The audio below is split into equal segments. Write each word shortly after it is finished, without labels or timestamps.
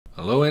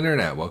Hello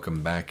Internet,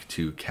 welcome back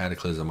to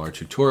Cataclysm, our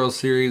tutorial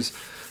series.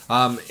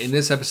 In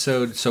this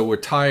episode, so we're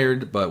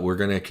tired, but we're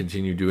going to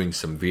continue doing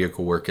some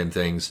vehicle work and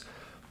things.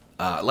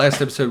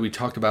 Last episode we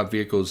talked about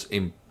vehicles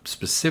in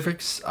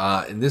specifics.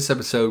 In this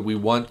episode we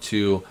want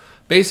to,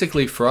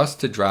 basically for us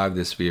to drive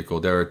this vehicle,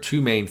 there are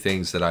two main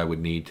things that I would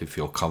need to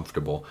feel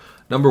comfortable.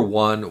 Number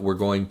one, we're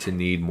going to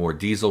need more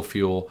diesel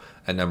fuel,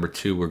 and number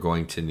two, we're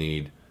going to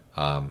need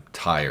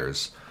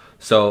tires.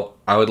 So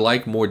I would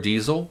like more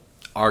diesel.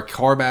 Our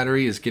car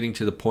battery is getting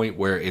to the point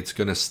where it's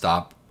going to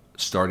stop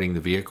starting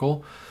the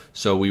vehicle.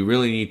 So we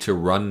really need to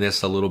run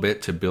this a little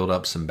bit to build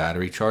up some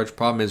battery charge.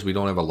 Problem is we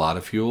don't have a lot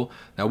of fuel.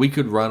 Now we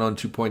could run on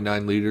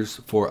 2.9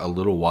 liters for a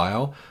little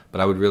while,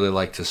 but I would really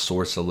like to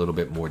source a little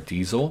bit more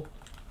diesel.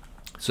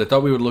 So I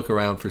thought we would look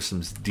around for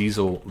some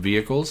diesel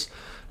vehicles.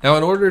 Now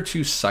in order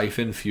to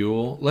siphon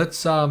fuel,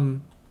 let's, we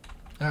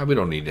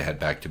don't need to head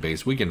back to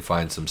base. We can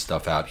find some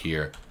stuff out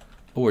here.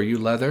 Oh, are you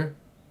leather?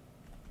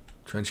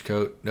 Trench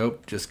coat?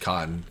 Nope, just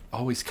cotton.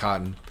 Always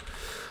cotton.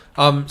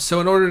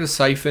 So in order to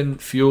siphon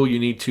fuel, you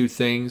need two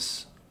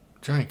things.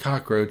 Giant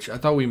cockroach. I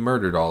thought we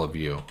murdered all of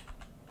you.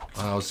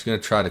 I was going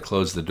to try to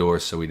close the door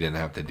so we didn't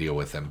have to deal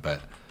with him,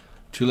 but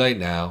too late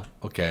now.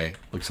 Okay,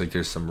 looks like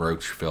there's some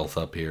roach filth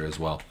up here as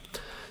well.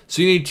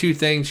 So you need two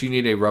things. You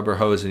need a rubber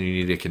hose and you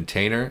need a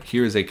container.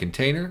 Here is a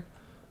container.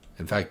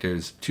 In fact,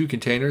 there's two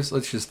containers.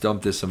 Let's just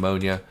dump this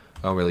ammonia.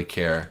 I don't really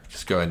care.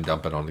 Just go ahead and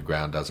dump it on the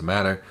ground. Doesn't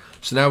matter.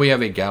 So now we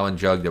have a gallon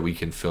jug that we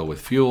can fill with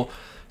fuel.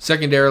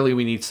 Secondarily,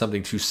 we need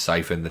something to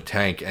siphon the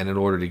tank. And in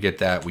order to get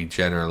that, we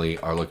generally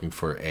are looking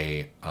for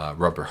a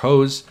rubber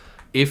hose.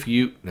 If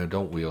you... No,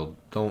 don't wield.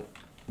 Don't...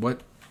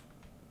 What?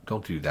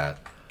 Don't do that.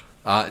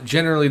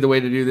 Generally, the way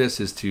to do this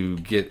is to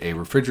get a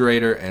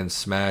refrigerator and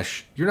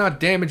smash... You're not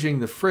damaging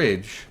the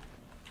fridge.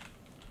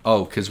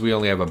 Oh, because we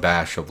only have a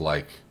bash of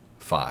like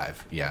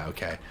 5. Yeah,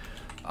 okay.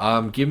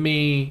 Give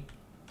me...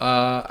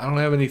 I don't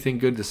have anything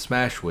good to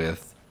smash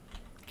with.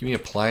 Give me a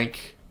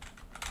plank.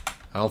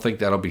 I don't think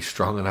that'll be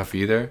strong enough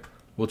either.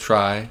 We'll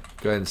try.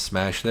 Go ahead and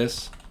smash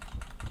this.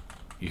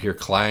 You hear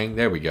clang?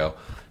 There we go.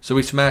 So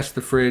we smashed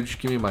the fridge.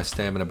 Give me my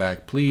stamina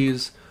back,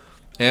 please.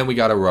 And we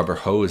got a rubber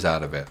hose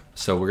out of it.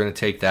 So we're going to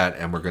take that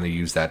and we're going to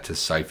use that to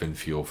siphon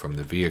fuel from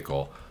the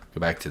vehicle. Go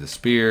back to the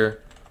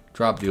spear.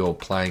 Drop the old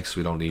planks.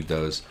 We don't need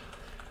those.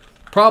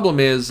 Problem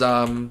is,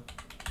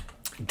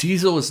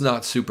 diesel is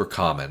not super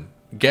common.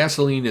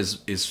 Gasoline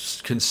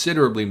is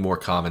considerably more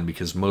common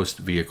because most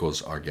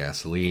vehicles are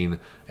gasoline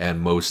and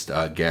most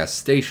gas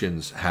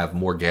stations have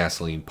more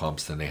gasoline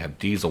pumps than they have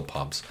diesel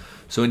pumps.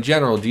 So in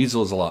general,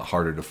 diesel is a lot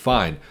harder to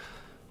find.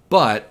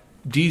 But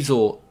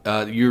diesel,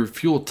 your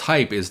fuel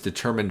type is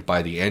determined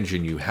by the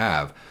engine you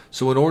have.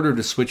 So in order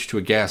to switch to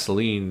a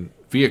gasoline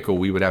vehicle,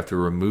 we would have to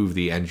remove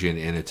the engine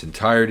in its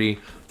entirety.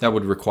 That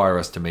would require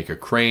us to make a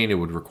crane. It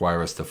would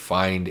require us to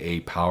find a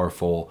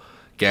powerful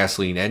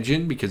gasoline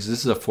engine because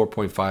this is a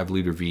 4.5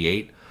 liter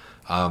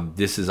V8.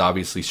 This is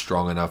obviously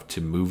strong enough to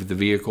move the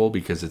vehicle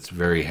because it's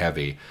very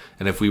heavy.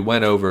 And if we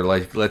went over,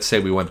 like let's say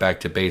we went back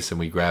to base and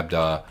we grabbed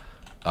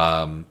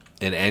an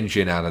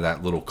engine out of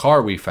that little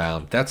car we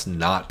found, that's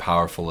not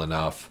powerful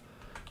enough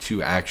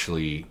to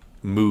actually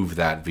move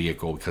that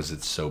vehicle because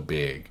it's so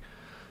big.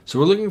 So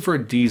we're looking for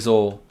a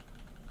diesel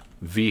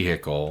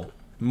vehicle.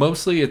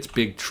 Mostly it's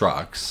big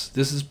trucks.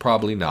 This is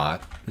probably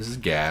not. This is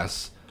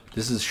gas.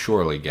 This is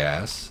surely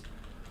gas.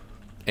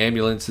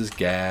 Ambulance is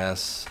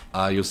gas.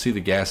 You'll see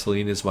the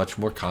gasoline is much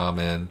more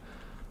common.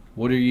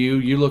 What are you?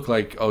 You look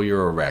like... Oh,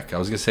 you're a wreck. I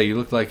was going to say you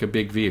look like a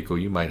big vehicle.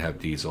 You might have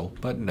diesel,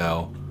 but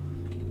no.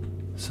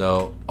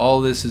 So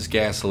all this is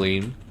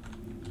gasoline.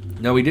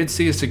 Now we did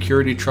see a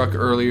security truck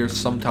earlier.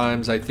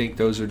 Sometimes I think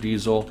those are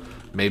diesel.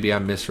 Maybe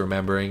I'm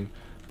misremembering.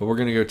 But we're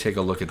going to go take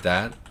a look at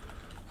that.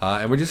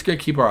 And we're just going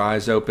to keep our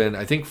eyes open.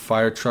 I think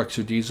fire trucks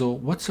are diesel.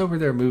 What's over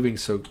there moving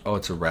so... Oh,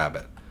 it's a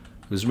rabbit.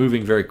 It was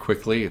moving very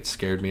quickly. It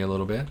scared me a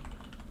little bit.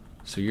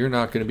 So you're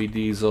not going to be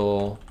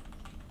diesel.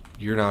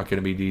 You're not going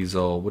to be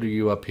diesel. What are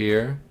you up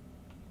here?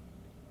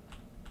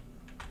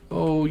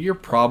 Oh, you're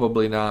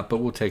probably not, but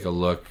we'll take a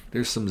look.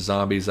 There's some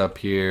zombies up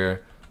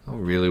here I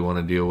don't really want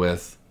to deal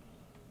with.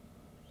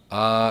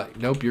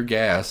 Nope, you're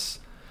gas.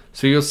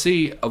 So you'll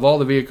see, of all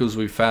the vehicles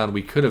we found,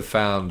 we could have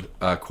found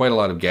quite a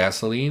lot of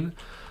gasoline.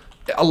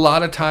 A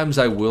lot of times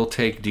I will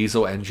take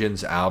diesel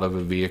engines out of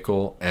a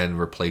vehicle and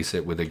replace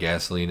it with a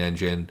gasoline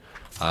engine.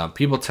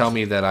 People tell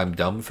me that I'm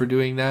dumb for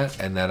doing that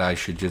and that I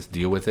should just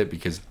deal with it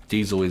because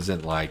diesel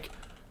isn't like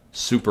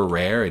super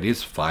rare. It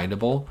is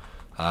findable.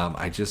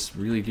 I just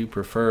really do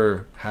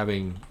prefer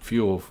having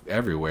fuel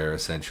everywhere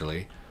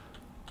essentially.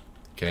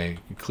 Okay,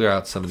 clear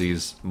out some of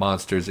these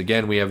monsters.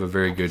 Again, we have a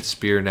very good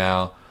spear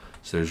now,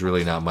 so there's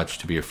really not much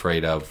to be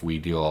afraid of. We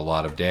deal a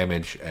lot of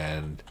damage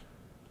and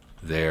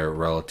they're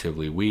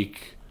relatively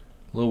weak.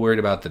 A little worried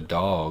about the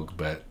dog,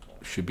 but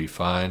should be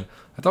fine.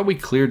 I thought we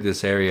cleared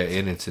this area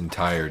in its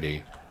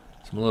entirety.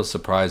 So I'm a little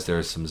surprised there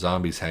are some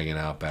zombies hanging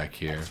out back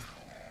here.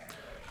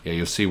 Yeah,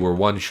 you'll see we're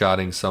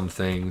one-shotting some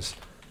things.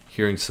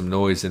 Hearing some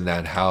noise in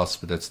that house,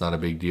 but that's not a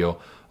big deal.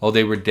 Oh,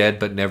 they were dead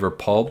but never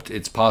pulped.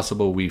 It's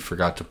possible we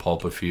forgot to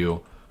pulp a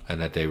few.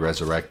 and that they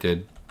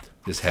resurrected.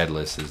 This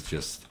headless is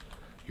just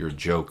your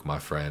joke, my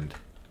friend.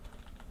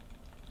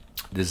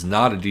 This is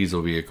not a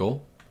diesel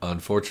vehicle,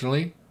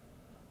 unfortunately.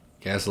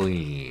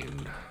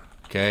 Gasoline.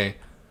 Okay.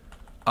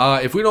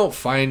 If we don't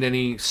find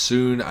any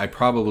soon, I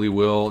probably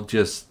will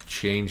just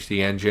change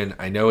the engine.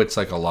 I know it's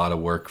like a lot of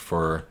work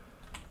for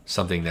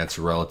something that's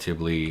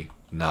relatively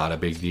not a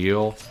big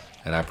deal,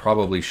 and I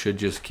probably should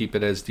just keep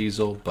it as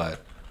diesel,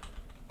 but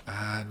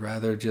I'd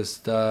rather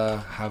just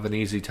have an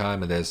easy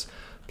time of this.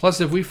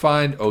 Plus, if we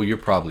find... Oh, you're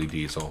probably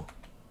diesel.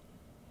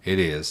 It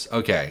is.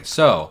 Okay,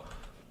 so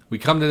we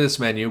come to this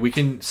menu. We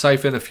can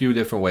siphon a few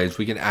different ways.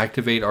 We can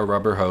activate our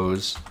rubber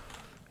hose,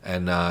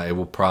 and it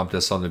will prompt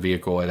us on the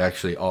vehicle. It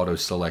actually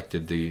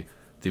auto-selected the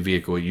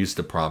vehicle. It used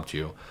to prompt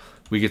you.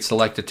 We could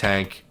select a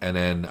tank and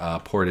then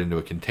pour it into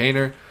a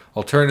container.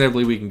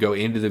 Alternatively, we can go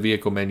into the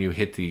vehicle menu,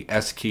 hit the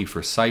S key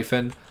for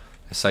siphon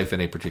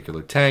a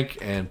particular tank,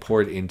 and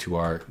pour it into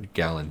our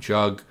gallon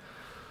jug.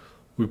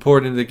 We pour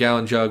it into the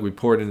gallon jug. We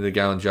pour it into the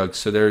gallon jug.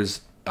 So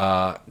there's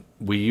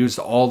we used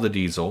all the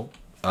diesel,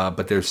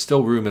 but there's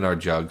still room in our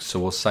jug. So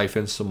we'll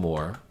siphon some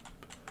more.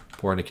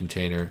 Pour in a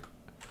container.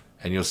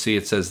 And you'll see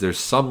it says there's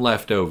some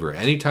left over.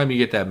 Anytime you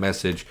get that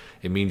message,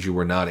 it means you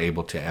were not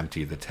able to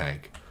empty the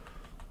tank.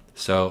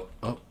 So,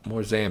 oh,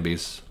 more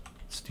zombies.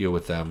 Let's deal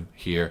with them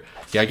here.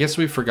 Yeah, I guess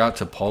we forgot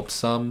to pulp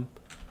some.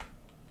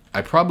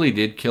 I probably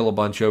did kill a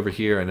bunch over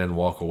here and then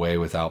walk away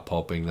without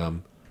pulping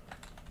them.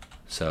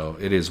 So,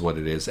 it is what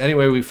it is.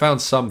 Anyway, we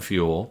found some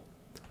fuel.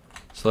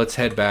 So, let's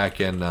head back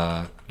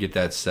and get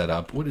that set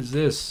up. What is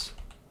this?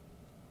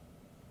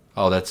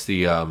 Oh, that's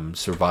the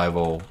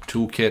survival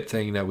toolkit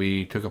thing that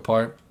we took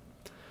apart.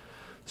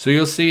 So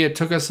you'll see it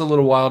took us a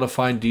little while to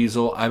find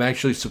diesel. I'm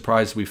actually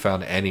surprised we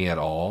found any at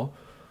all.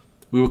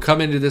 We will come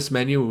into this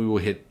menu and we will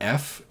hit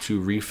F to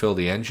refill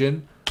the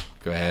engine.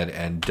 Go ahead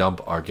and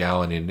dump our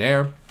gallon in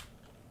there.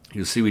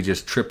 You'll see we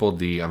just tripled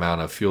the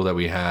amount of fuel that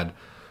we had.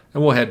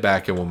 And we'll head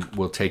back and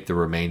we'll take the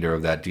remainder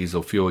of that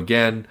diesel fuel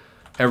again.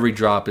 Every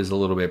drop is a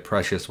little bit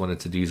precious when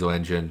it's a diesel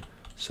engine.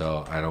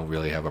 So I don't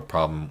really have a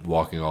problem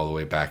walking all the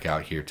way back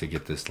out here to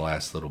get this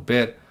last little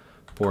bit.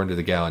 Pour into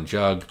the gallon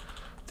jug.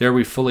 There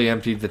we fully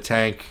emptied the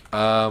tank.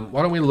 Why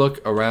don't we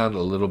look around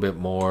a little bit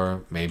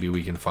more? Maybe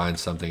we can find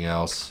something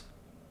else.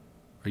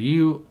 Are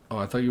you... Oh,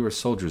 I thought you were a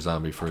soldier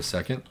zombie for a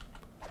second.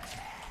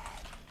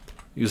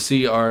 You'll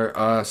see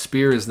our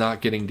spear is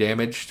not getting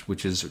damaged,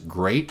 which is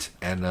great.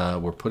 And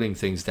we're putting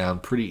things down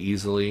pretty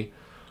easily.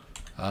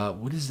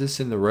 What is this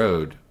in the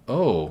road?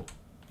 Oh,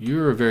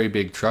 you're a very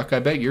big truck. I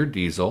bet you're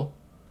diesel.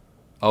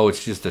 Oh,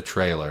 it's just a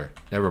trailer.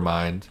 Never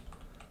mind.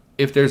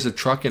 If there's a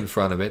truck in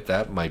front of it,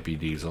 that might be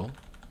diesel.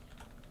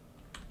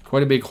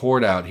 Quite a big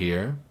horde out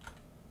here.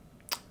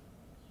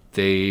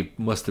 They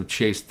must have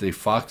chased the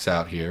fox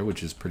out here,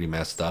 which is pretty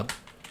messed up.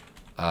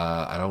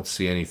 I don't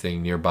see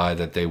anything nearby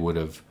that they would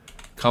have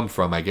come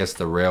from. I guess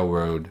the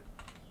railroad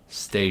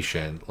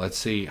station. Let's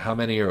see, how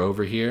many are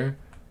over here?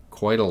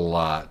 Quite a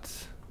lot.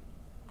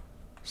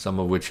 Some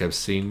of which have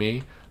seen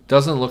me.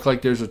 Doesn't look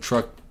like there's a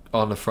truck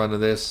on the front of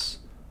this.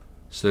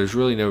 So there's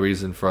really no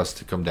reason for us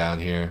to come down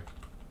here.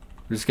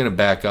 We're just going to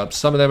back up.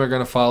 Some of them are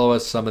going to follow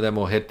us. Some of them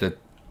will hit the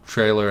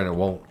trailer and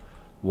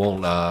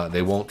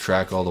they won't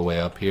track all the way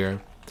up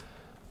here.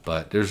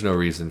 But there's no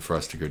reason for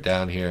us to go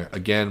down here.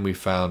 Again, we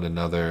found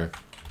another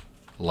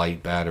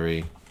light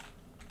battery.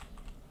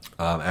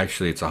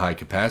 Actually, it's a high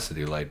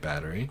capacity light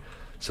battery,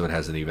 so it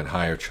has an even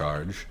higher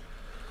charge.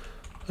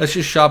 Let's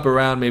just shop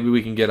around. Maybe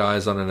we can get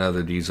eyes on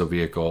another diesel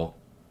vehicle.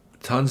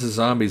 Tons of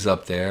zombies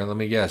up there. Let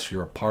me guess,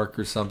 you're a park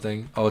or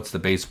something? Oh, it's the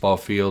baseball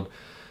field.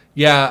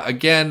 Yeah,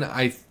 again,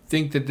 I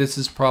think that this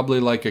is probably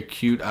like a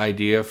cute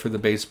idea for the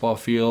baseball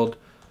field,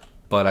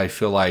 but I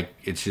feel like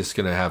it's just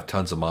going to have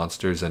tons of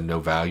monsters and no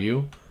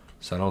value.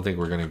 So I don't think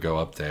we're going to go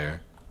up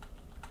there.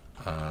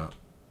 I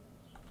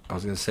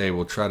was going to say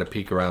we'll try to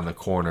peek around the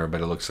corner, but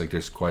it looks like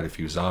there's quite a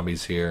few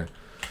zombies here.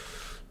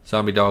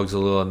 Zombie dog's a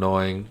little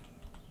annoying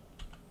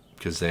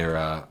because they're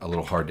a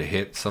little hard to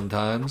hit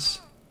sometimes.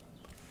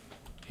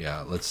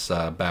 Yeah, let's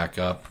back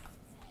up.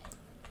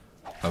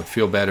 I would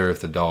feel better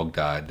if the dog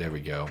died. There we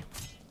go.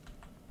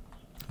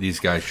 These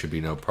guys should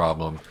be no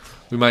problem.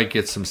 We might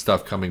get some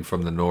stuff coming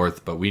from the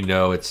north, but we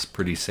know it's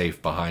pretty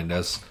safe behind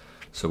us.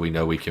 So we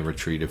know we can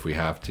retreat if we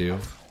have to.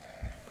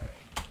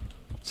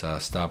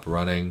 Let's stop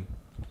running.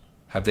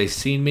 Have they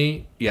seen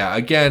me? Yeah,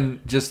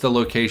 again, just the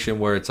location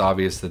where it's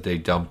obvious that they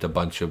dumped a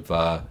bunch of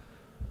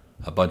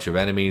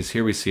enemies.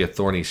 Here we see a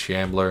thorny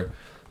shambler.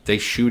 They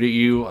shoot at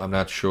you. I'm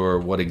not sure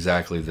what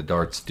exactly the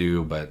darts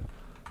do, but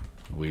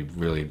we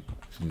really...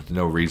 there's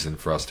no reason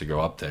for us to go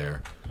up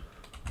there.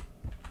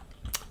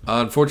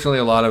 Unfortunately,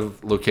 a lot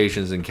of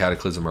locations in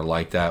Cataclysm are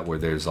like that, where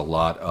there's a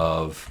lot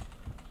of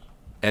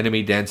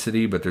enemy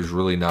density, but there's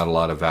really not a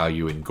lot of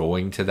value in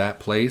going to that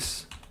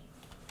place.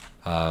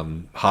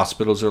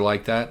 Hospitals are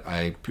like that.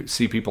 I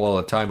see people all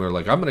the time who are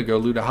like, I'm going to go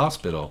loot a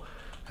hospital.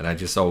 And I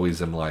just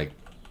always am like,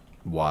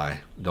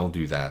 why? Don't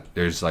do that.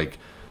 There's like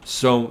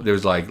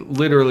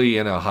literally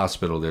in a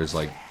hospital, there's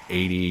like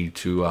 80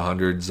 to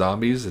 100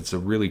 zombies. It's a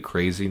really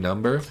crazy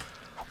number.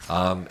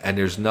 and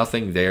there's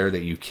nothing there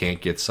that you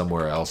can't get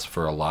somewhere else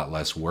for a lot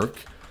less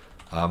work.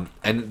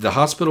 And the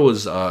hospital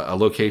is a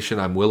location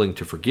I'm willing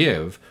to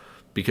forgive,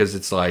 because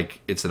it's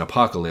like, it's an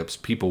apocalypse.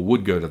 People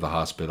would go to the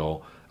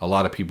hospital. A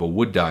lot of people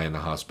would die in the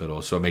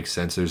hospital, so it makes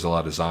sense there's a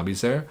lot of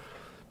zombies there.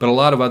 But a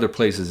lot of other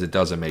places it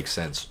doesn't make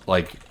sense.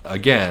 Like,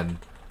 again,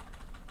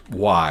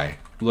 why?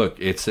 Look,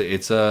 it's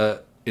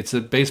a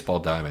baseball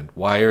diamond.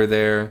 Why are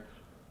there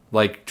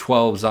like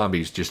 12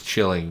 zombies just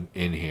chilling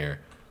in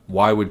here?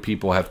 Why would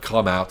people have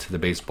come out to the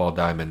baseball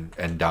diamond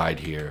and died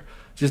here?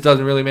 It just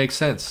doesn't really make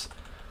sense.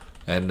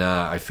 And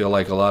I feel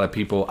like a lot of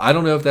people, I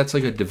don't know if that's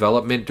like a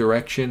development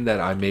direction that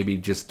I maybe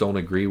just don't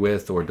agree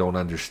with or don't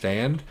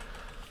understand.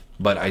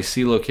 But I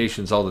see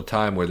locations all the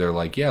time where they're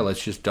like, yeah,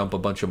 let's just dump a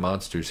bunch of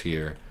monsters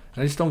here.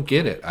 And I just don't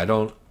get it.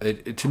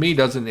 It to me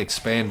doesn't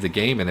expand the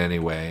game in any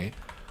way,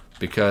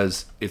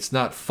 because it's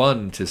not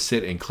fun to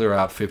sit and clear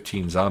out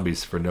 15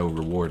 zombies for no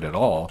reward at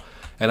all.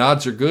 And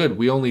odds are good,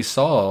 we only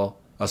saw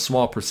a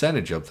small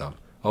percentage of them.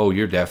 Oh,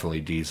 you're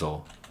definitely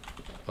diesel.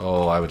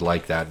 Oh, I would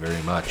like that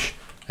very much.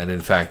 And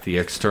in fact, the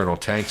external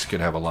tanks could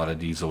have a lot of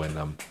diesel in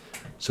them.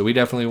 So we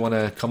definitely want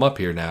to come up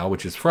here now,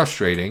 which is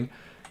frustrating.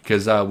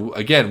 Because,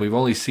 again, we've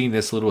only seen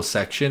this little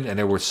section, and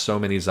there were so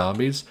many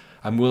zombies.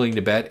 I'm willing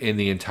to bet in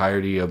the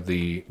entirety of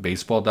the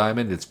baseball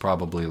diamond, it's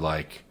probably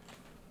like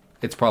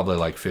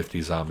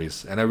 50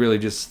 zombies. And I really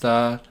just,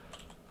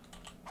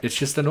 it's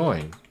just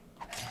annoying.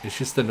 It's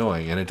just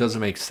annoying, and it doesn't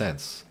make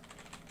sense.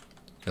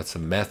 Got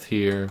some meth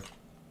here.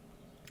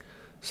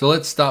 So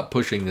let's stop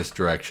pushing this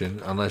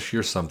direction, unless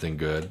you're something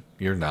good.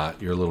 You're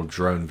not. You're a little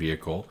drone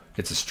vehicle.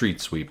 It's a street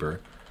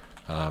sweeper.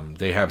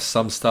 They have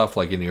some stuff,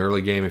 like in the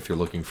early game, if you're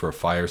looking for a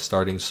fire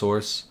starting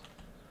source.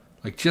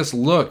 Like, just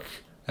look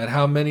at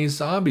how many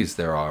zombies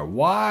there are.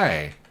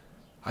 Why?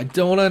 I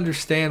don't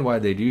understand why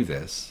they do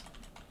this.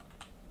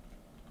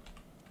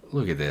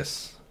 Look at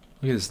this.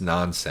 Look at this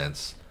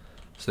nonsense.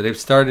 So they've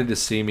started to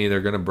see me. They're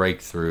going to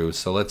break through.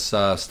 So let's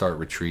start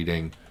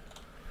retreating.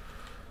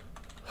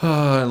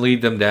 And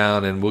lead them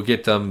down, and we'll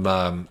get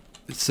them.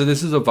 So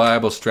this is a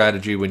viable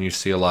strategy when you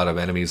see a lot of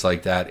enemies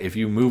like that. If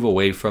you move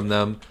away from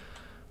them,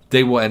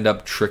 they will end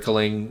up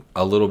trickling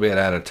a little bit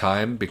at a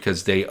time,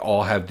 because they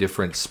all have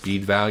different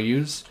speed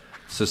values.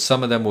 So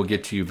some of them will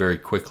get to you very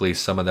quickly.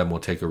 Some of them will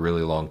take a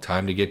really long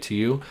time to get to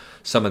you.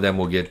 Some of them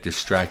will get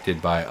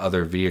distracted by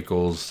other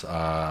vehicles,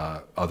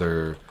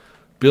 other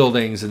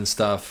buildings and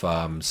stuff.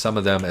 Some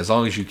of them, as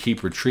long as you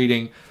keep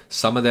retreating,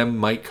 some of them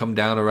might come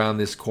down around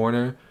this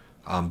corner.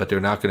 But they're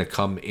not going to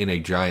come in a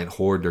giant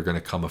horde. They're going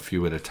to come a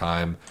few at a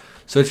time.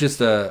 So it's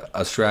just a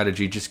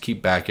strategy. Just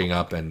keep backing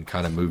up and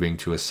kind of moving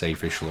to a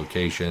safe-ish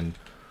location.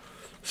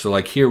 So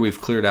like here,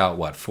 we've cleared out,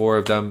 what, 4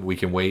 of them. We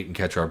can wait and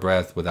catch our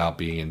breath without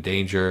being in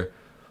danger.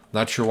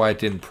 Not sure why it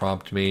didn't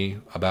prompt me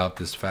about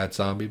this fat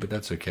zombie, but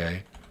that's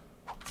okay.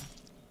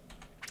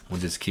 We'll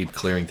just keep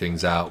clearing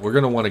things out. We're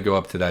going to want to go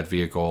up to that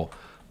vehicle,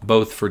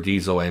 both for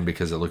diesel and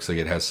because it looks like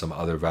it has some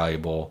other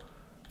valuable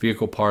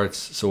vehicle parts.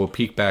 So we'll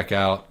peek back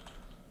out.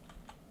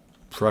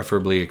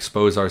 Preferably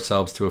expose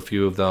ourselves to a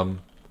few of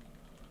them,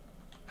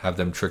 have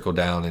them trickle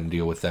down and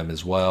deal with them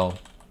as well.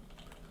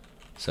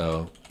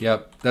 So,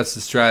 yep, that's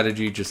the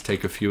strategy. Just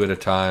take a few at a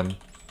time.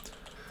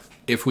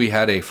 If we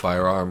had a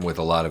firearm with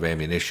a lot of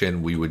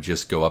ammunition, we would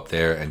just go up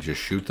there and just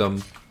shoot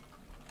them,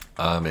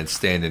 and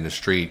stand in the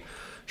street,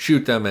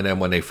 shoot them, and then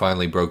when they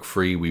finally broke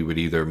free, we would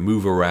either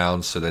move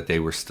around so that they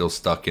were still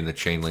stuck in the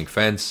chain link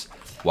fence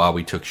while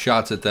we took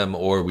shots at them,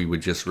 or we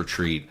would just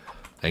retreat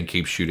and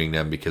keep shooting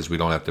them, because we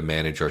don't have to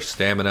manage our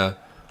stamina.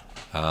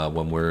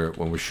 When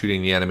we're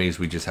shooting the enemies,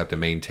 we just have to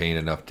maintain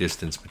enough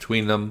distance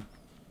between them,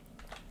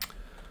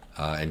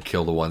 and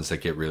kill the ones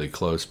that get really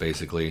close,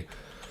 basically.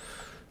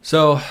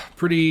 So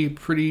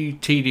pretty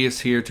tedious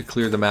here to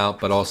clear them out,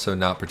 but also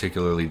not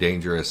particularly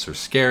dangerous or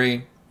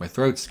scary. My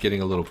throat's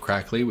getting a little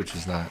crackly, which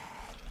is not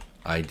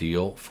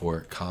ideal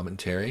for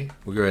commentary.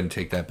 We'll go ahead and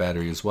take that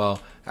battery as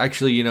well.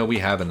 Actually, you know, we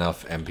have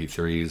enough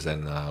MP3s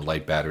and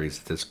light batteries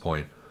at this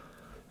point.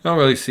 I don't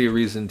really see a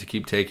reason to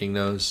keep taking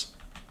those.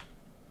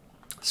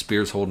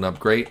 Spear's holding up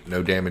great.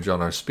 No damage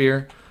on our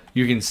spear.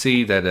 You can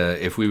see that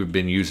if we had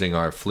been using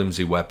our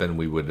flimsy weapon,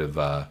 we would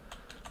have,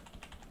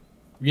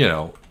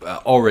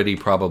 already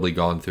probably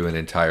gone through an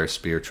entire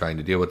spear trying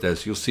to deal with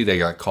this. You'll see they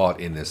got caught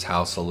in this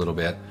house a little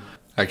bit.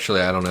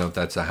 Actually, I don't know if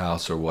that's a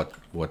house or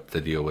what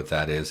the deal with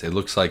that is. It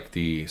looks like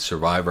the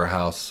survivor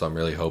house, so I'm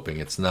really hoping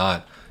it's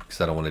not,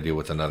 because I don't want to deal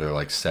with another,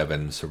 like,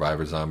 7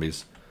 survivor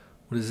zombies.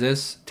 What is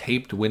this?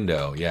 Taped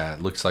window. Yeah,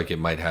 it looks like it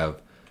might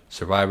have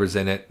survivors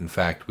in it. In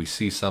fact, we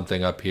see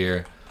something up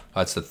here.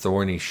 That's the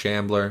thorny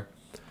shambler.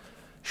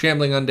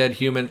 Shambling undead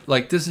human.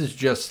 Like, this is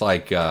just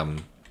like a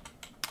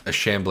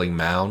shambling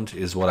mound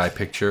is what I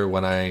picture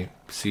when I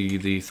see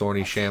the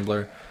thorny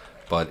shambler.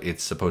 But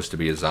it's supposed to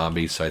be a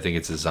zombie, so I think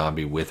it's a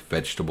zombie with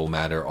vegetable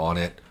matter on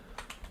it.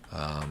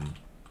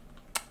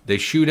 They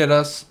shoot at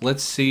us.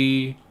 Let's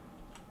see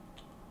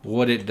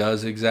what it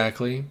does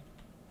exactly.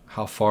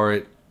 How far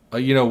it...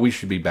 we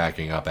should be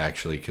backing up,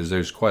 actually, because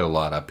there's quite a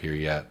lot up here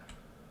yet.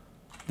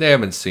 They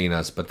haven't seen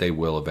us, but they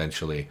will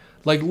eventually.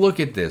 Like, look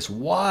at this.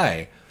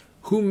 Why?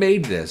 Who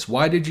made this?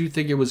 Why did you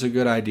think it was a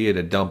good idea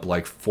to dump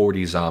like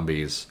 40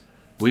 zombies?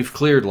 We've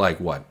cleared like,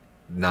 what,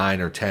 9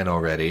 or 10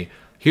 already.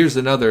 Here's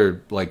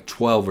another like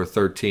 12 or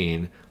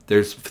 13.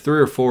 There's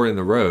 3 or 4 in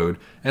the road.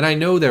 And I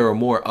know there are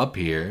more up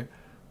here.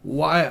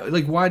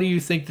 Why do you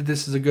think that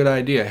this is a good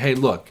idea? Hey,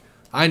 look,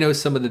 I know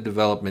some of the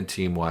development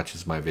team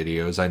watches my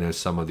videos. I know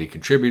some of the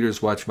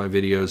contributors watch my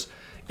videos.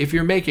 If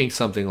you're making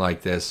something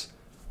like this,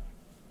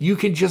 you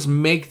can just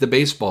make the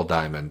baseball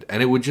diamond,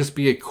 and it would just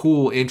be a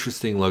cool,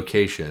 interesting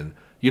location.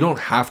 You don't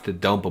have to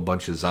dump a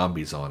bunch of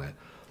zombies on it.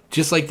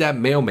 Just like that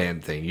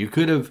mailman thing. You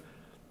could have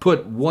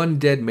put one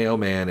dead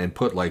mailman and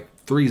put like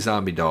 3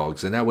 zombie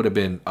dogs, and that would have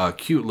been a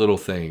cute little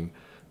thing.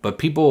 But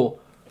people,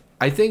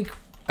 I think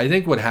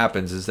what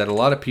happens is that a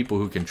lot of people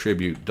who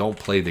contribute don't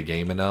play the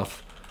game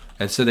enough,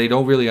 and so they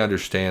don't really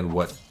understand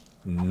what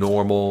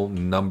normal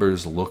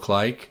numbers look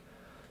like.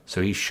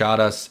 So he shot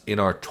us in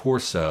our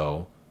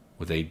torso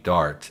with a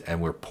dart, and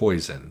we're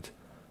poisoned.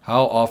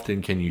 How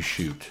often can you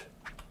shoot?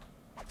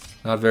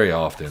 Not very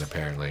often,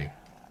 apparently.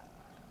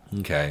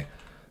 Okay.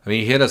 I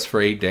mean, he hit us for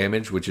 8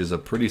 damage, which is a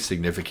pretty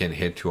significant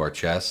hit to our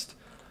chest,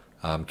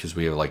 because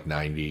we have like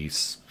 90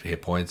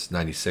 hit points,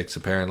 96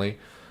 apparently.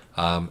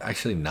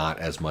 Actually, not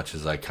as much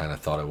as I kind of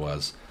thought it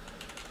was.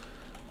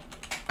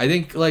 I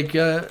think, like,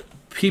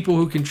 people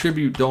who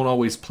contribute don't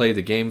always play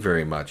the game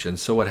very much, and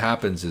so what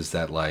happens is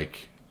that,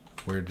 like,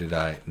 where did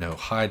I... No,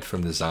 hide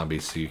from the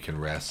zombies so you can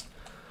rest.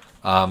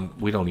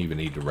 We don't even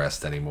need to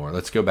rest anymore.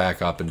 Let's go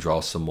back up and draw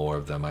some more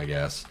of them, I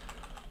guess.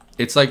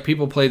 It's like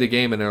people play the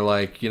game and they're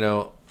like, you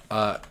know,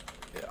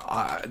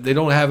 they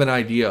don't have an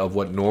idea of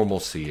what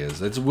normalcy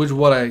is. It's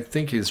what I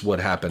think is what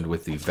happened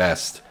with the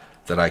vest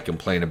that I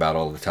complain about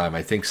all the time.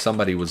 I think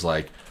somebody was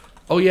like,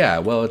 oh yeah,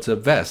 well, it's a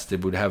vest.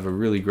 It would have a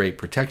really great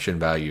protection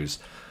values.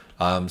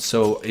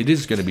 So it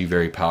is going to be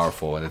very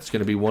powerful, and it's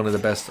going to be one of the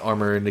best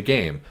armor in the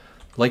game.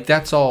 Like,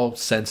 that's all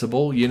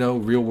sensible, you know,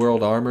 real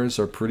world armors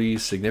are pretty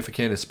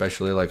significant,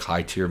 especially like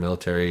high tier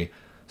military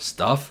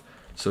stuff.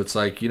 So it's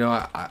like, you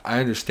know, I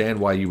understand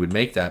why you would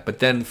make that. But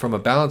then from a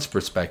balance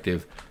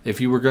perspective,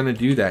 if you were going to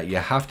do that, you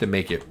have to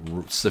make it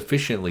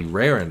sufficiently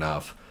rare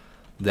enough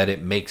that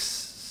it makes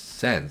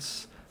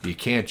sense. You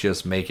can't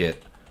just make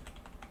it,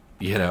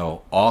 you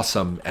know,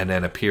 awesome and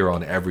then appear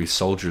on every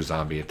soldier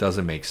zombie. It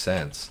doesn't make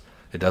sense.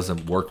 It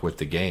doesn't work with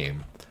the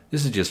game.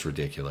 This is just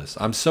ridiculous.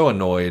 I'm so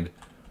annoyed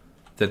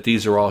that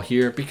these are all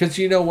here, because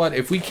you know what,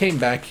 if we came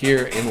back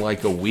here in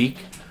like a week,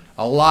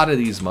 a lot of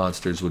these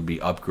monsters would be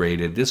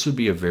upgraded. This would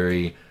be a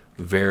very,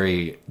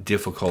 very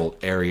difficult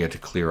area to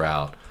clear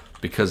out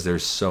because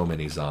there's so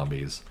many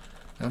zombies.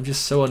 I'm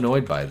just so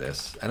annoyed by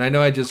this, and I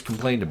know I just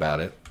complained about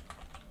it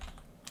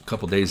a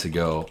couple days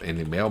ago in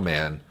the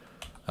mailman,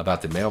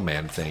 about the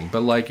mailman thing,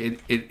 but like it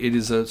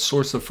is a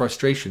source of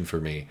frustration for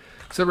me,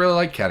 because I really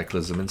like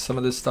Cataclysm, and some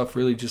of this stuff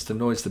really just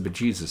annoys the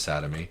bejesus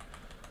out of me.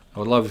 I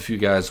would love if you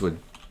guys would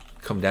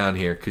come down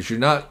here, because you're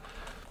not,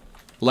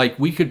 like,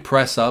 we could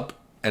press up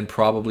and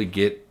probably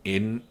get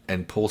in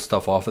and pull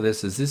stuff off of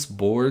this. Is this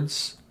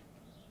boards?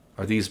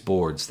 Are these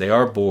boards? They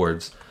are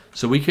boards.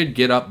 So we could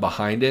get up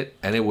behind it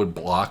and it would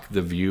block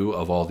the view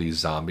of all these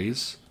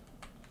zombies,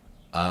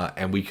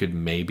 and we could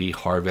maybe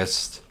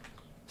harvest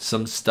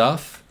some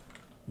stuff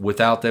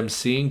without them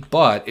seeing.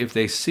 But if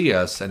they see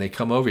us and they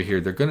come over here,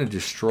 they're going to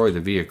destroy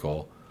the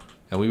vehicle,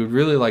 and we would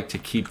really like to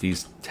keep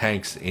these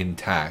tanks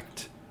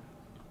intact.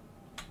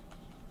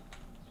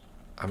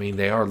 I mean,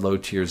 they are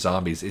low-tier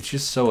zombies. It's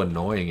just so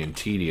annoying and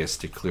tedious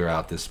to clear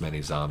out this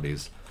many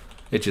zombies.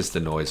 It just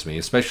annoys me,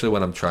 especially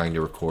when I'm trying to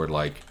record,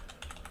 like...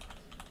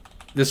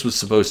 This was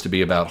supposed to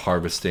be about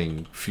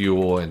harvesting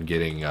fuel and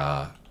getting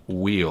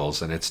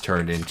wheels, and it's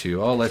turned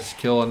into, oh, let's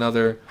kill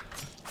another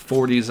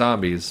 40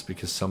 zombies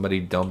because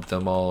somebody dumped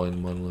them all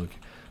in one look.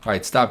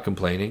 Alright, stop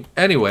complaining.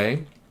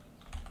 Anyway,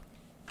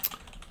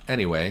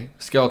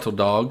 Skeletal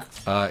Dog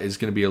is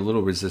going to be a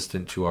little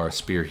resistant to our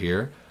spear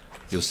here.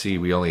 You'll see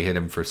we only hit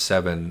him for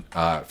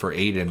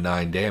 8 and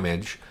 9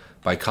 damage.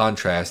 By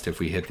contrast, if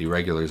we hit the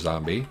regular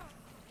zombie,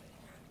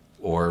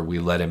 or we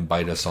let him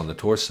bite us on the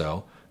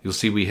torso, you'll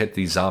see we hit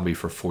the zombie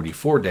for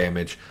 44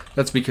 damage.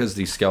 That's because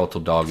the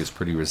Skeletal Dog is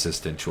pretty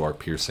resistant to our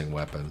piercing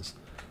weapons.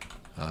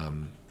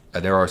 And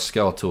there are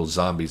skeletal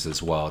zombies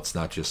as well. It's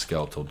not just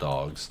skeletal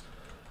dogs.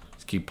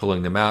 Let's keep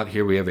pulling them out.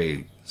 Here we have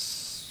a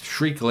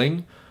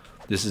Shriekling.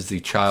 This is the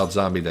child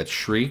zombie that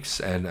shrieks,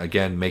 and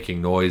again,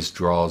 making noise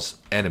draws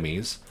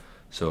enemies.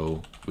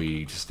 So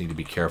we just need to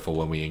be careful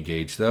when we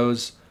engage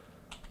those.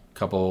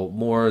 Couple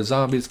more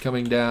zombies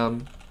coming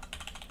down.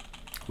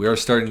 We are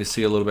starting to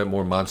see a little bit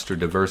more monster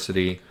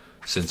diversity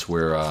since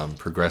we're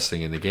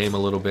progressing in the game a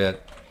little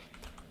bit.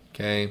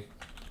 Okay.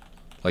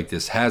 Like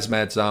this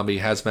hazmat zombie.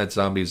 Hazmat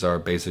zombies are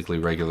basically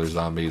regular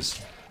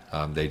zombies.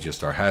 They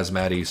just are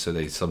hazmat-y, so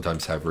they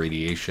sometimes have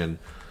radiation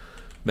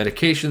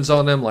medications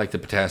on them, like the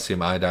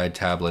potassium iodide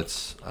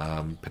tablets.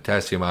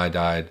 Potassium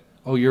iodide.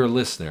 Oh, you're a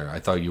listener. I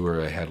thought you were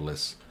a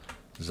headless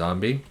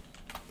zombie.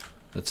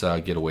 Let's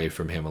get away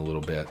from him a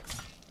little bit.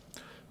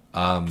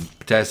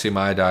 Potassium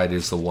iodide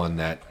is the one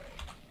that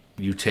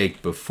you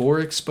take before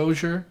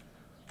exposure,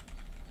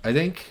 I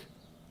think.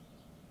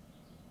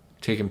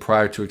 Taken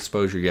prior to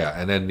exposure, yeah.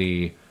 And then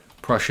the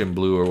Prussian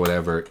blue or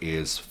whatever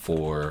is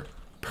for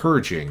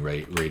purging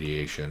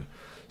radiation.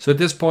 So at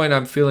this point,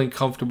 I'm feeling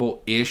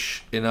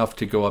comfortable-ish enough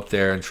to go up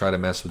there and try to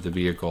mess with the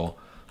vehicle.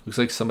 Looks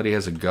like somebody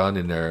has a gun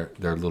in their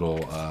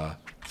little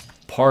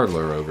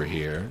parlor over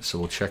here. So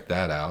we'll check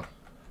that out.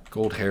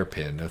 Gold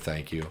hairpin, no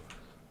thank you.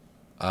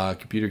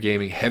 Computer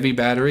gaming, heavy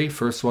battery,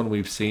 first one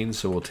we've seen,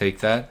 so we'll take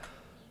that.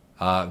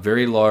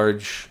 Very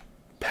large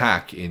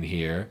pack in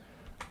here.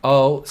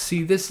 Oh,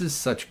 see, this is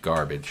such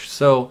garbage.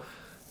 So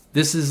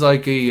this is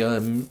like a,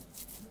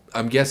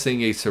 I'm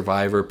guessing a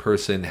survivor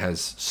person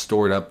has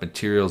stored up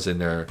materials in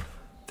their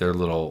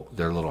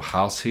little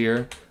house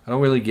here. I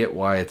don't really get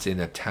why it's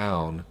in a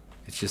town.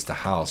 It's just a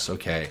house,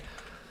 okay.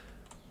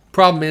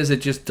 Problem is,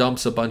 it just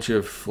dumps a bunch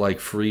of like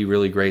free,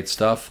 really great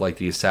stuff. Like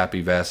the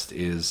Asapi vest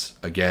is,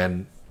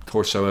 again,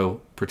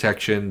 torso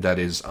protection that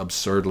is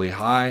absurdly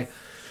high.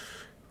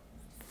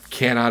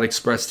 Cannot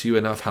express to you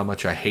enough how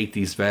much I hate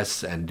these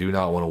vests and do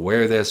not want to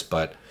wear this,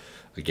 but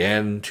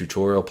again,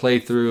 tutorial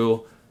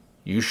playthrough.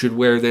 You should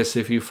wear this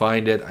if you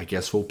find it. I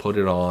guess we'll put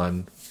it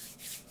on.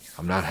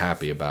 I'm not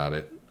happy about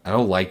it. I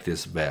don't like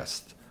this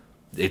vest.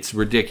 It's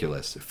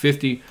ridiculous.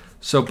 50.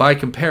 So by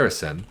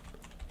comparison,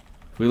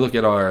 if we look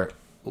at our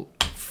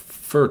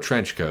fur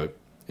trench coat,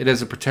 it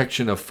has a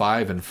protection of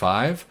 5 and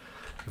 5.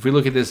 If we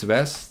look at this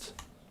vest,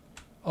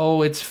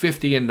 oh, it's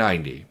 50 and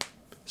 90.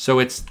 So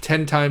it's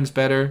 10 times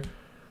better.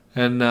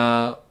 And,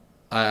 I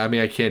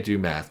mean, I can't do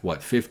math.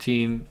 What,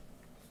 15?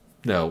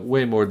 No,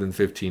 way more than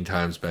 15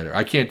 times better.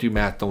 I can't do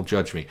math, don't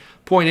judge me.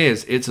 Point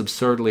is, it's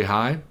absurdly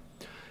high.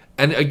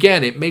 And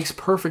again, it makes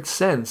perfect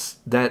sense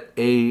that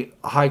a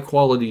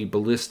high-quality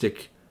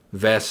ballistic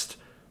vest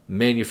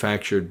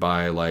manufactured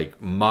by,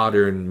 like,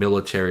 modern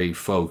military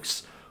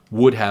folks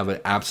would have an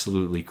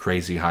absolutely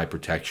crazy high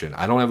protection.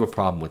 I don't have a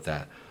problem with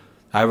that.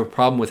 I have a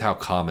problem with how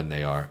common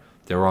they are.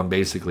 They're on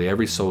basically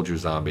every soldier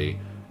zombie.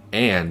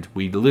 And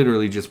we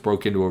literally just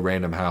broke into a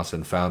random house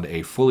and found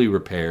a fully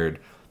repaired,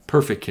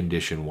 perfect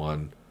condition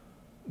one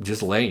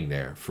just laying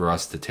there for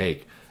us to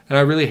take. And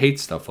I really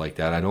hate stuff like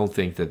that. I don't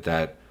think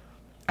that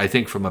I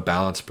think from a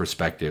balance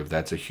perspective,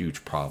 that's a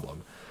huge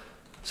problem.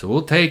 So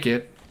we'll take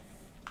it.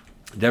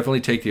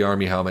 Definitely take the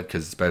army helmet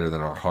because it's better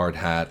than our hard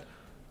hat.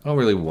 I don't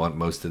really want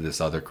most of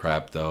this other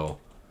crap, though.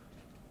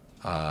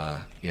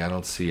 Yeah, I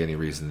don't see any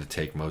reason to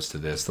take most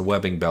of this. The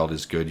webbing belt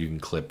is good. You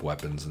can clip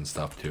weapons and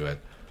stuff to it.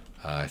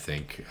 I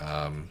think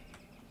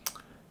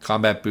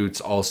combat boots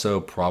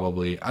also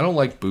probably. I don't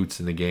like boots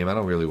in the game. I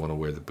don't really want to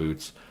wear the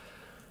boots.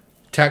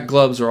 Tack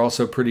gloves are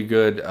also pretty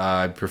good.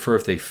 I prefer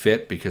if they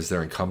fit because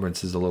their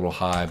encumbrance is a little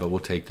high, but we'll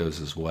take those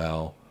as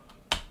well.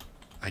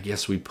 I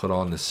guess we put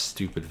on this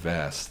stupid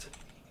vest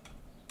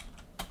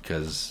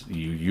because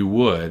you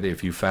would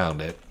if you found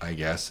it, I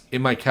guess.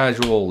 In my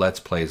casual Let's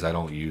Plays, I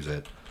don't use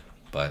it,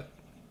 but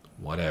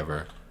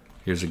whatever.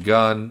 Here's a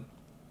gun.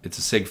 It's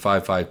a SIG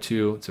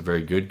 5.52. It's a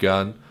very good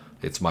gun.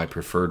 It's my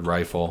preferred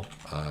rifle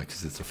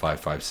because it's a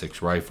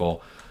 5.56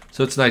 rifle.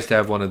 So it's nice to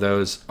have one of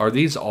those. Are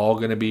these all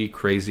going to be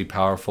crazy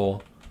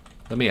powerful?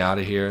 Let me out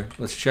of here.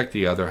 Let's check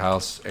the other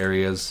house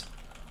areas.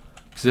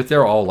 Because if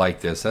they're all like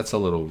this, that's a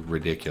little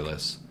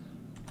ridiculous.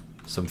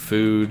 Some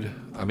food.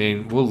 I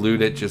mean, we'll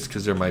loot it just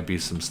because there might be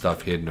some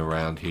stuff hidden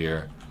around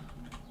here.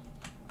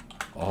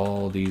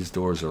 All these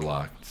doors are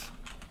locked.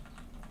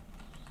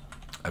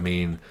 I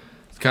mean,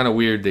 kind of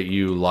weird that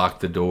you lock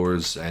the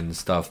doors and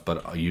stuff,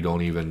 but you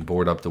don't even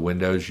board up the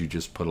windows. You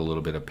just put a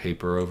little bit of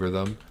paper over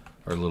them,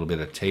 or a little bit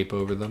of tape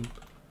over them.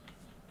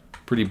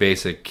 Pretty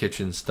basic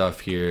kitchen stuff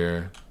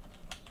here.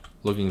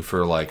 Looking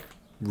for like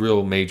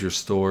real major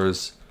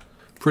stores.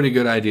 Pretty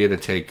good idea to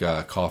take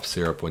cough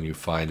syrup when you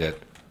find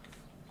it,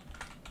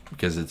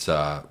 because it's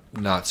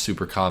not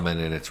super common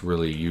and it's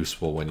really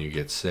useful when you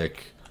get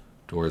sick.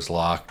 Doors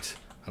locked.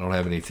 I don't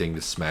have anything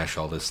to smash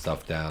all this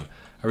stuff down.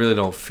 I really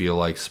don't feel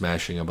like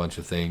smashing a bunch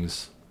of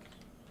things.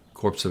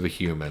 Corpse of a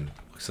human.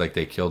 Looks like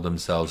they killed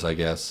themselves, I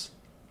guess.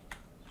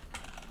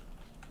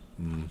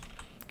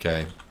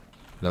 Okay.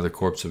 Another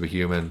corpse of a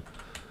human.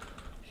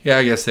 Yeah,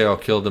 I guess they all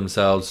killed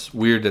themselves.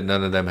 Weird that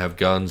none of them have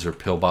guns or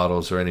pill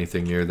bottles or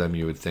anything near them.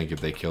 You would think if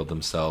they killed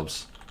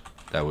themselves,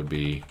 that would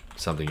be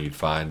something you'd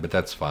find, but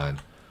that's fine.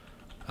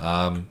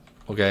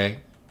 Okay.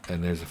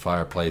 And there's a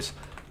fireplace.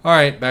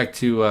 Alright, back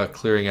to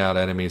clearing out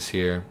enemies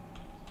here.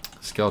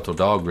 Skeletal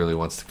dog really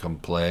wants to come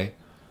play.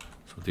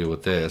 So we'll deal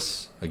with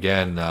this.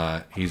 Again,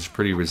 he's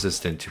pretty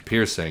resistant to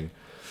piercing.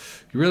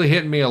 You're really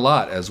hitting me a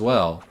lot as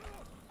well.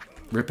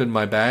 Ripping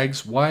my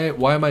bags. Why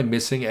am I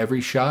missing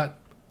every shot?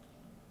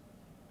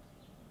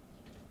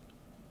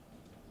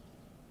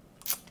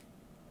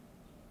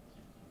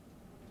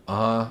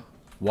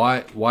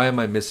 Why am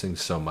I missing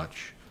so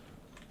much?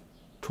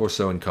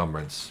 Torso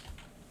encumbrance.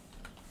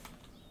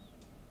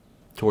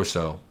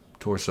 Torso.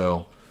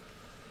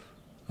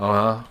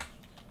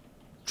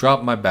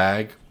 Drop my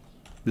bag.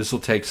 This will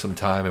take some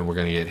time and we're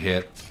going to get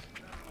hit.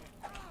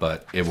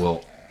 But it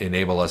will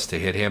enable us to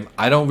hit him.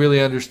 I don't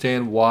really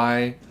understand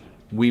why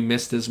we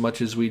missed as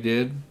much as we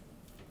did.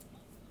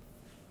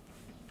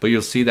 But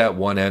you'll see that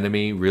one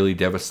enemy really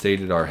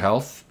devastated our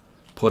health,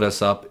 put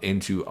us up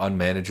into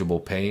unmanageable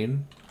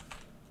pain.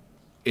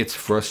 It's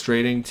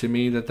frustrating to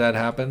me that that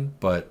happened,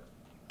 but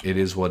it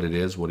is what it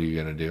is. What are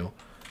you going to do?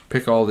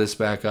 Pick all this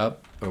back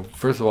up.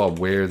 First of all,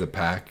 wear the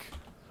pack.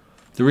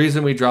 The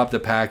reason we dropped the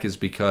pack is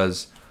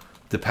because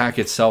the pack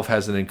itself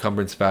has an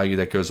encumbrance value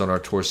that goes on our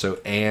torso,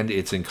 and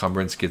its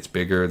encumbrance gets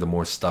bigger the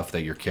more stuff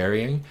that you're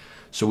carrying.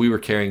 So we were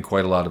carrying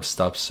quite a lot of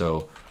stuff,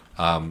 so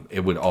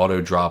it would auto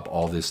drop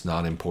all this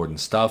non-important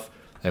stuff.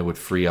 It would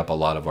free up a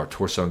lot of our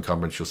torso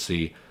encumbrance. You'll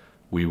see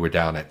we were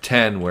down at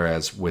 10,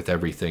 whereas with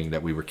everything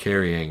that we were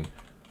carrying,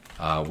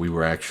 we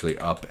were actually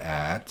up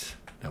at,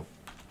 no,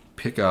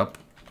 pick up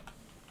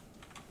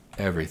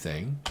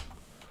everything.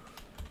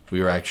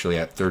 We were actually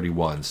at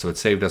 31, so it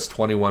saved us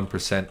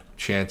 21%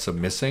 chance of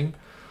missing.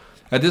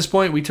 At this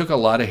point, we took a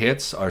lot of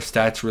hits. Our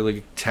stats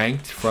really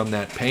tanked from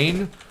that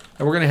pain,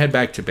 and we're going to head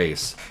back to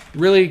base.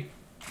 Really,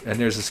 and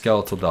there's a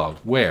skeletal dog.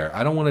 Where?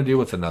 I don't want to deal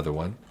with another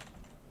one.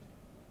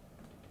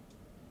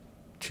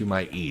 To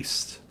my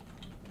east.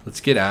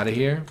 Let's get out of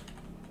here,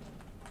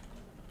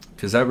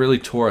 because that really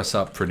tore us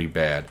up pretty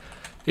bad.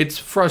 It's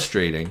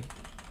frustrating,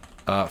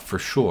 for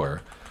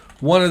sure.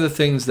 One of the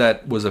things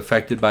that was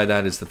affected by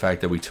that is the fact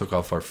that we took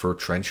off our fur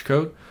trench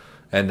coat,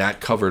 and that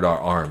covered our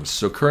arms.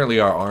 So currently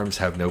our arms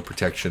have no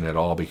protection at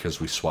all because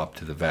we swapped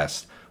to the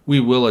vest. We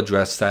will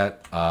address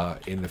that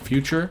in the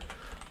future,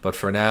 but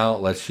for now,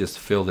 let's just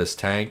fill this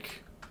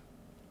tank.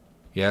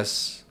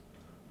 Yes.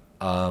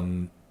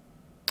 You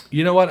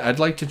know what? I'd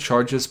like to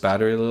charge this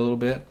battery a little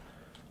bit,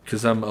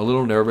 because I'm a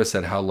little nervous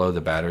at how low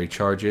the battery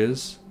charge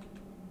is.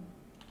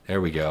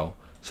 There we go.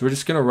 So we're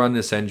just going to run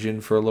this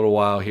engine for a little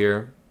while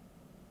here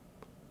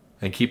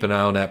and keep an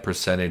eye on that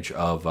percentage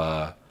of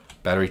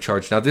battery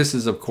charge. Now this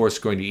is of course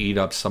going to eat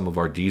up some of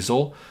our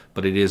diesel,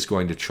 but it is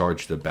going to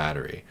charge the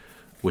battery,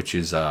 which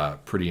is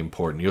pretty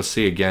important. You'll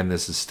see again,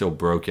 this is still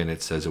broken.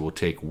 It says it will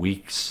take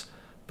weeks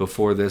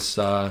before this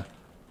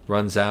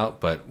runs out,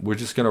 but we're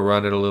just going to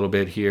run it a little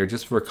bit here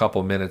just for a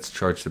couple minutes,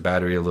 charge the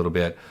battery a little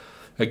bit.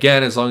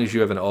 Again, as long as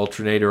you have an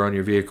alternator on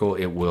your vehicle,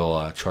 it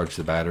will charge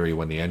the battery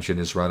when the engine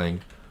is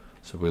running.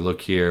 So if we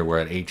look here, we're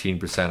at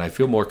 18%. I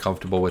feel more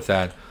comfortable with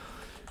that.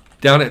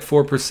 Down at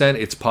 4%,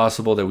 it's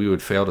possible that we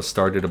would fail to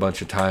start it a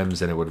bunch of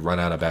times and it would run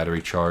out of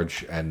battery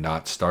charge and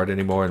not start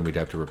anymore, and we'd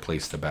have to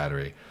replace the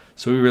battery.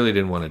 So we really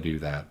didn't want to do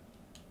that.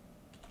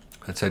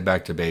 Let's head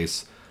back to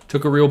base.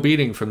 Took a real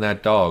beating from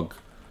that dog.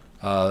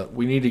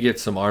 We need to get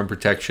some arm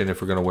protection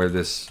if we're going to wear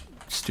this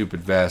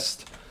stupid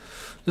vest.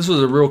 This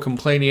was a real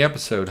complainy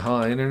episode,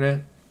 huh,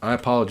 Internet? I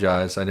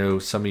apologize. I know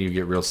some of you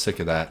get real sick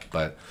of that,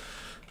 but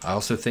I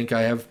also think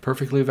I have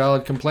perfectly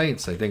valid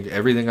complaints. I think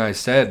everything I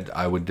said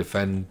I would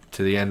defend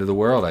to the end of the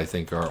world, I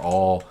think, are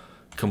all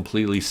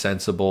completely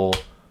sensible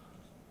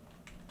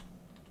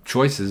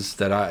choices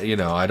that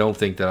I don't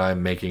think that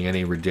I'm making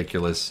any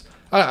ridiculous,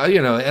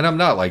 and I'm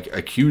not like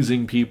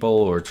accusing people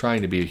or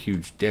trying to be a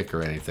huge dick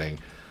or anything.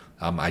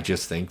 I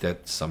just think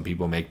that some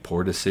people make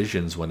poor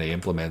decisions when they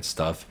implement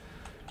stuff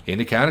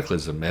into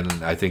Cataclysm,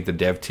 and I think the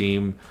dev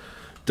team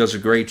does a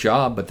great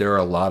job, but there are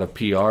a lot of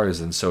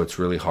PRs, and so it's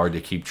really hard to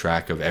keep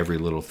track of every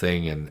little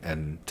thing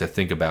and to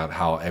think about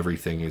how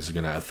everything is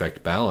going to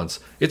affect balance.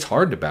 It's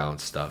hard to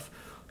balance stuff,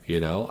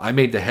 I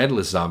made the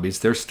headless zombies.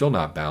 They're still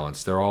not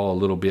balanced. They're all a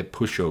little bit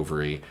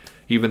pushover-y.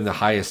 Even the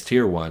highest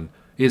tier one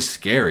is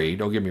scary,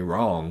 don't get me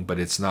wrong, but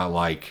it's not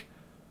like...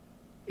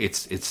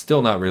 It's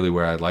still not really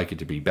where I'd like it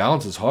to be.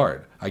 Balance is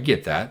hard. I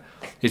get that.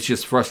 It's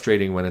just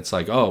frustrating when it's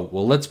like, oh,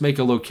 well, let's make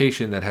a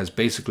location that has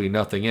basically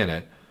nothing in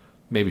it.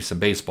 Maybe some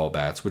baseball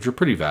bats, which are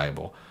pretty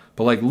valuable,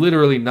 but like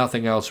literally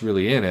nothing else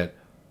really in it,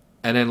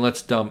 and then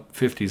let's dump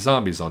 50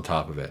 zombies on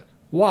top of it.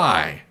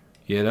 Why?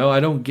 I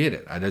don't get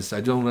it. I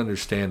don't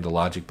understand the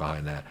logic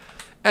behind that.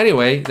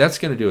 Anyway, that's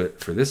going to do it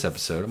for this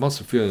episode. I'm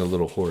also feeling a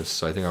little hoarse,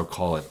 so I think I'll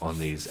call it on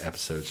these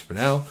episodes for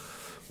now.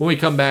 When we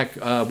come back,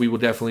 we will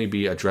definitely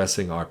be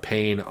addressing our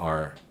pain,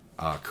 our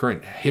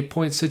current hit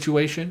point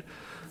situation.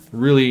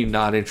 Really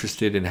not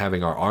interested in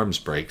having our arms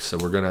break, so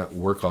we're going to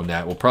work on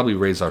that. We'll probably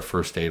raise our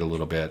first aid a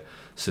little bit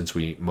since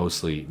we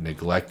mostly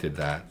neglected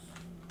that.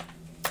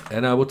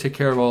 And we'll take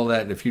care of all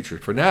that in the future.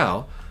 For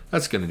now,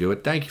 that's going to do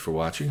it. Thank you for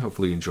watching.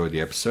 Hopefully you enjoyed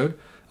the episode.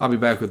 I'll be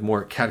back with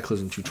more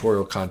Cataclysm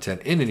tutorial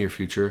content in the near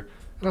future,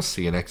 and I'll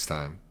see you next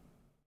time.